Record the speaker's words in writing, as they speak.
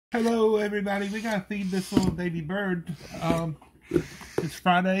Hello everybody, we gotta feed this little baby bird. It's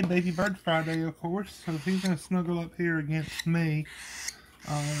Friday, baby bird Friday of course, so he's gonna snuggle up here against me.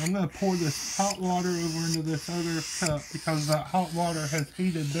 I'm gonna pour this hot water over into this other cup because that hot water has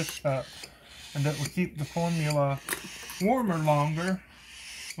heated this cup and that will keep the formula warmer longer.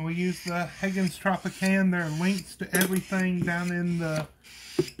 And we use the Higgins Tropican. There are links to everything down in the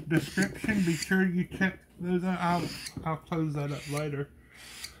description. Be sure you check those out. I'll close that up later.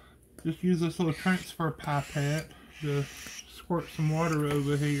 Just use this little transfer pipette to squirt some water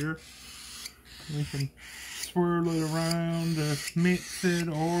over here. We can swirl it around to mix it,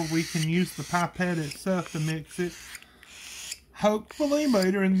 or we can use the pipette itself to mix it. Hopefully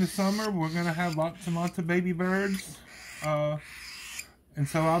later in the summer we're going to have lots and lots of baby birds. And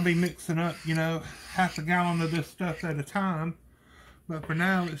so I'll be mixing up, you know, half a gallon of this stuff at a time. But for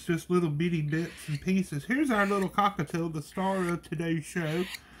now it's just little bitty bits and pieces. Here's our little Cockatiel, the star of today's show.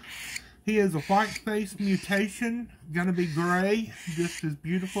 He is a white-faced mutation, gonna be gray, just as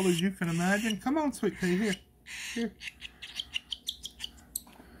beautiful as you can imagine. Come on, sweet pea, here.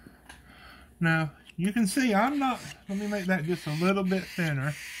 Now, you can see I'm not, let me make that just a little bit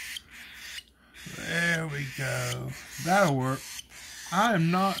thinner. There we go. That'll work. I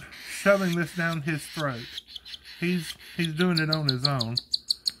am not shoving this down his throat. He's doing it on his own.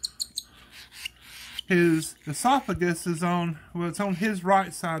 His esophagus is on, well, it's on his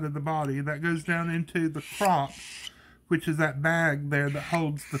right side of the body. That goes down into the crop, which is that bag there that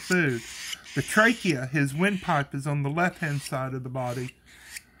holds the food. The trachea, his windpipe, is on the left-hand side of the body.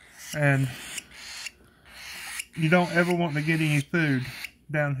 And you don't ever want to get any food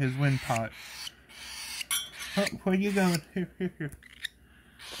down his windpipe. Oh, where you going? Here.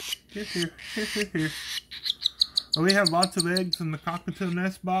 Here. Well, we have lots of eggs in the Cockatoo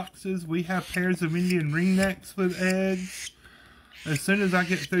nest boxes. We have pairs of Indian ringnecks with eggs. As soon as I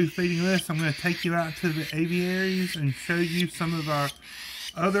get through feeding this, I'm going to take you out to the aviaries and show you some of our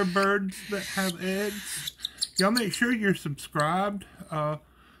other birds that have eggs. Y'all make sure you're subscribed.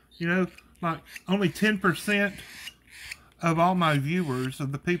 You know, like only 10% of all my viewers,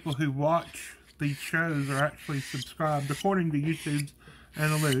 of the people who watch these shows, are actually subscribed according to YouTube's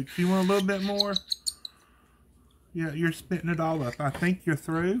analytics. You want a little bit more? Yeah, you're spitting it all up. I think you're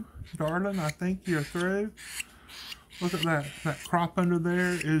through, darling. I think you're through. Look at that. That crop under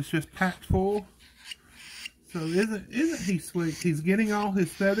there is just packed full. So isn't he sweet? He's getting all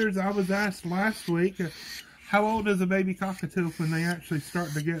his feathers. I was asked last week, how old is a baby cockatoo when they actually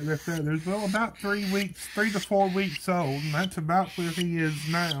start to get their feathers? Well, about 3 weeks, 3 to 4 weeks old. And that's about where he is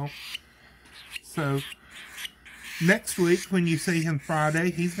now. So next week, when you see him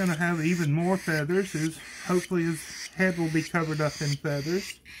Friday, he's going to have even more feathers. Hopefully his head will be covered up in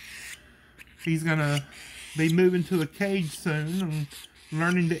feathers. He's going to be moving to a cage soon and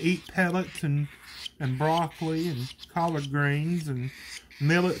learning to eat pellets and broccoli and collard greens and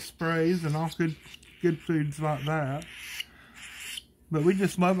millet sprays and all good foods like that. But we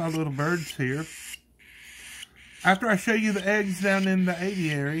just love our little birds here. After I show you the eggs down in the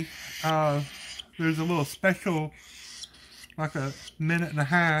aviary, there's a little special, like a minute and a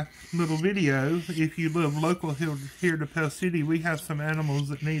half little video. If you live local here to Pell City, we have some animals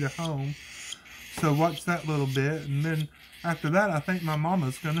that need a home. So watch that little bit. And then after that, I think my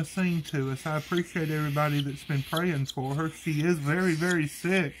mama's going to sing to us. I appreciate everybody that's been praying for her. She is very, very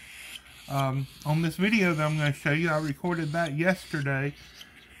sick. On this video that I'm going to show you, I recorded that yesterday.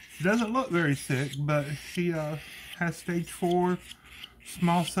 She doesn't look very sick, but she has stage 4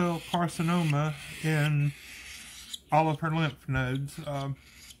 small cell carcinoma in all of her lymph nodes.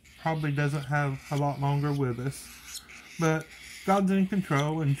 Probably doesn't have a lot longer with us, but God's in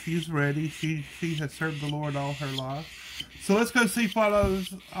control and she's ready. She has served the Lord all her life. So let's go see what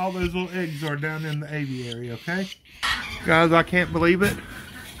all those little eggs are down in the aviary, okay? Guys, I can't believe it.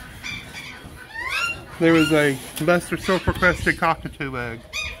 There is a Leicester silver-crested cockatoo egg.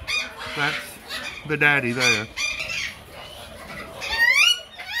 That's the daddy there.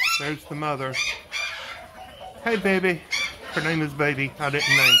 There's the mother. Hey, baby. Her name is Baby. I didn't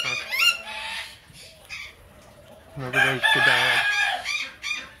name her. Over there's the dad.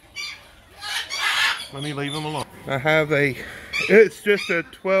 Let me leave him alone. I have it's just a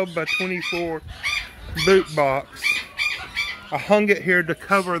 12 by 24 boot box. I hung it here to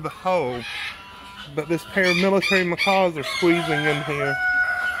cover the hole, but this pair of military macaws are squeezing in here.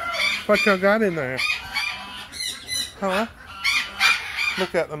 What y'all got in there? Huh?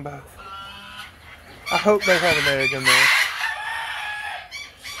 Look at them both. I hope they have an egg in there.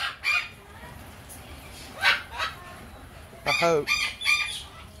 I hope.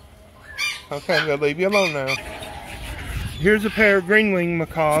 Okay, I'm going to leave you alone now. Here's a pair of green-winged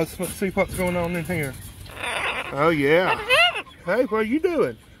macaws. Let's see what's going on in here. Oh yeah. Hey, what are you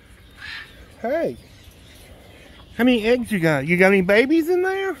doing? Hey. How many eggs you got? You got any babies in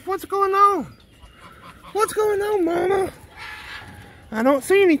there? What's going on? What's going on, Mama? I don't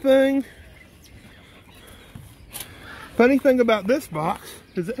see anything. Funny thing about this box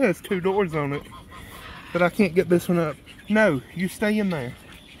is it has 2 doors on it. But I can't get this one up. No, you stay in there.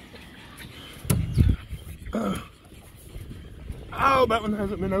 Oh, that one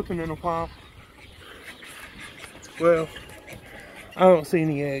hasn't been opened in a while. Well, I don't see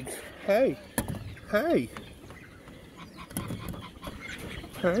any eggs. Hey, hey.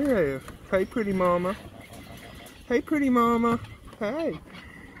 Hey there. Hey, pretty mama. Hey, pretty mama. Hey,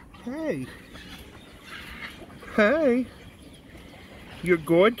 hey. Hey. You're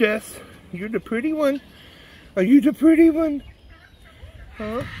gorgeous. You're the pretty one. Are you the pretty one?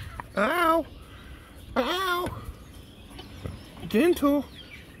 Huh? Ow. Ow. Gentle.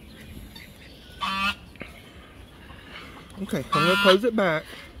 Okay, I'm gonna close it back.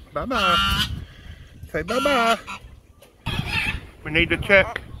 Bye-bye. Say bye-bye. We need to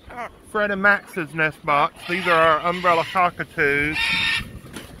check Fred and Max's nest box. These are our umbrella cockatoos.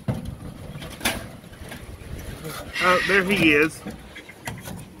 Oh, there he is.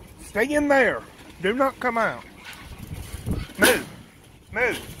 Stay in there. Do not come out. Move.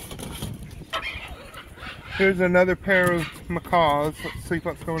 Move. Here's another pair of macaws. Let's see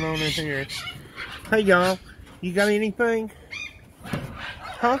what's going on in here. Hey, y'all. You got anything?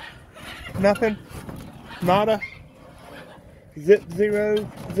 Huh? Nothing? Nada? Zip, zero,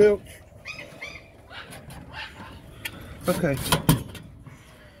 zilch? Okay.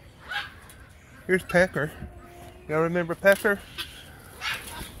 Here's Pecker. Y'all remember Pecker?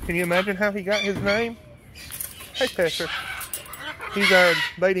 Can you imagine how he got his name? Hey, Pecker. He's our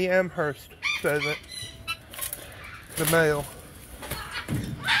Lady Amherst pheasant. The male.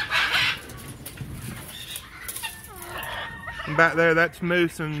 And back there, that's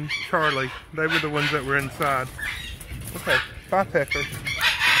Moose and Charlie. They were the ones that were inside. Okay, bye, Pecker.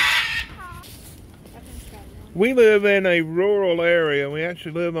 We live in a rural area. We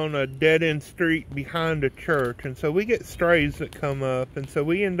actually live on a dead-end street behind a church, and so we get strays that come up, and so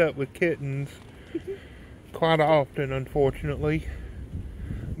we end up with kittens quite often, unfortunately.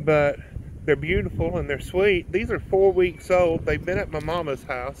 But they're beautiful and they're sweet. These are 4 weeks old. They've been at my mama's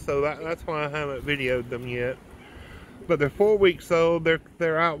house, so that's why I haven't videoed them yet. But they're 4 weeks old.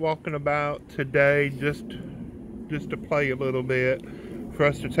 They're out walking about today just to play a little bit for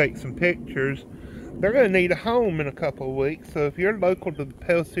us to take some pictures. They're going to need a home in a couple of weeks, so if you're local to the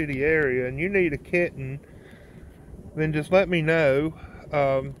Pell City area and you need a kitten, then just let me know.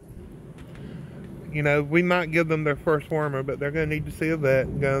 You know, we might give them their first wormer, but they're going to need to see a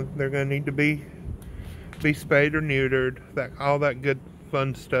vet. They're going to need to be spayed or neutered, all that good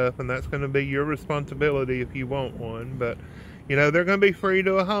fun stuff, and that's going to be your responsibility if you want one. But, you know, they're going to be free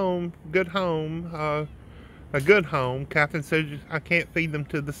to a home, good home, a good home. Catherine says I can't feed them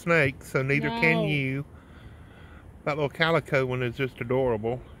to the snakes, so neither can you. That little calico one is just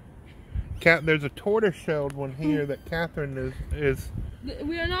adorable. There's a tortoise-shelled one here that Catherine is...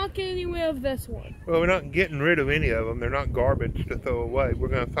 We are not getting rid of this one. Well, we're not getting rid of any of them. They're not garbage to throw away. We're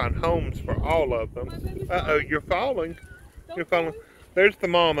going to find homes for all of them. Uh-oh, you're falling. You're falling. There's the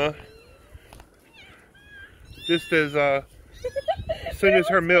mama. Just as soon as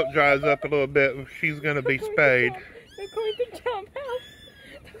her milk dries up a little bit, she's going to be spayed. They're going to jump out.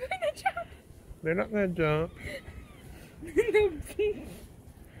 They're going to jump. They're not going to jump. No.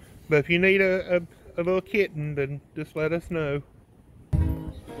 But if you need a little kitten, then just let us know.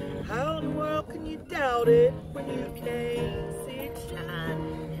 How in the world can you doubt it when you can't see it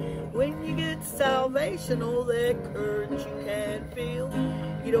shine? When you get salvation, all that courage you can feel.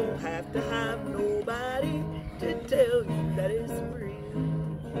 You don't have to have nobody to tell you that it's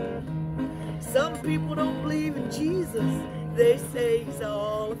real. Some people don't believe in Jesus. They say he's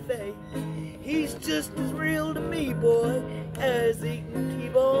all a fake. He's just as real to me, boy, as eating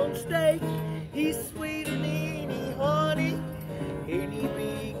T-bone steak. He's sweeter than any honey any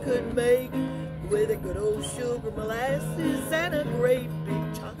bee could make, with a good old sugar molasses and a great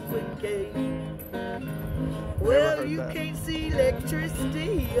big chocolate cake. Well, you can't see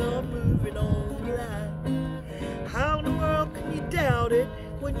electricity, you're moving on the line. How in the world can you doubt it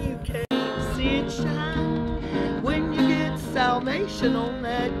when you can't see it shine? When you get salvation on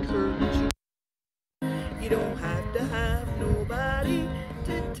that courage, you don't have to have nobody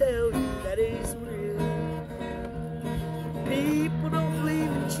to tell you that it's real. People don't believe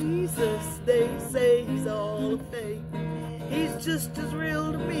in Jesus, they say he's all a fake. He's just as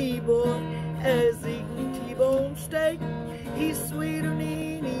real to me, boy, as eating T-bone steak.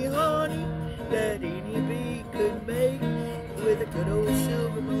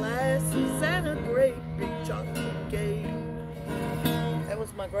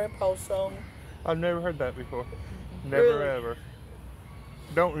 my grandpa's song. I've never heard that before. Never Really? ever.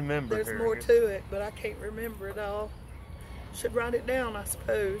 Don't remember. There's more to it, but I can't remember it all. Should write it down, I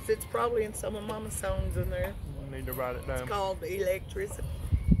suppose. It's probably in some of Mama's songs in there. I need to write it down. It's called Electricity.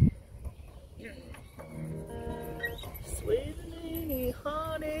 Sweeter than any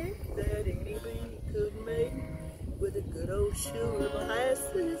honey that any bee could make, with a good old sugar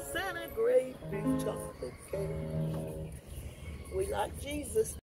molasses and a great big chocolate cake. We like Jesus.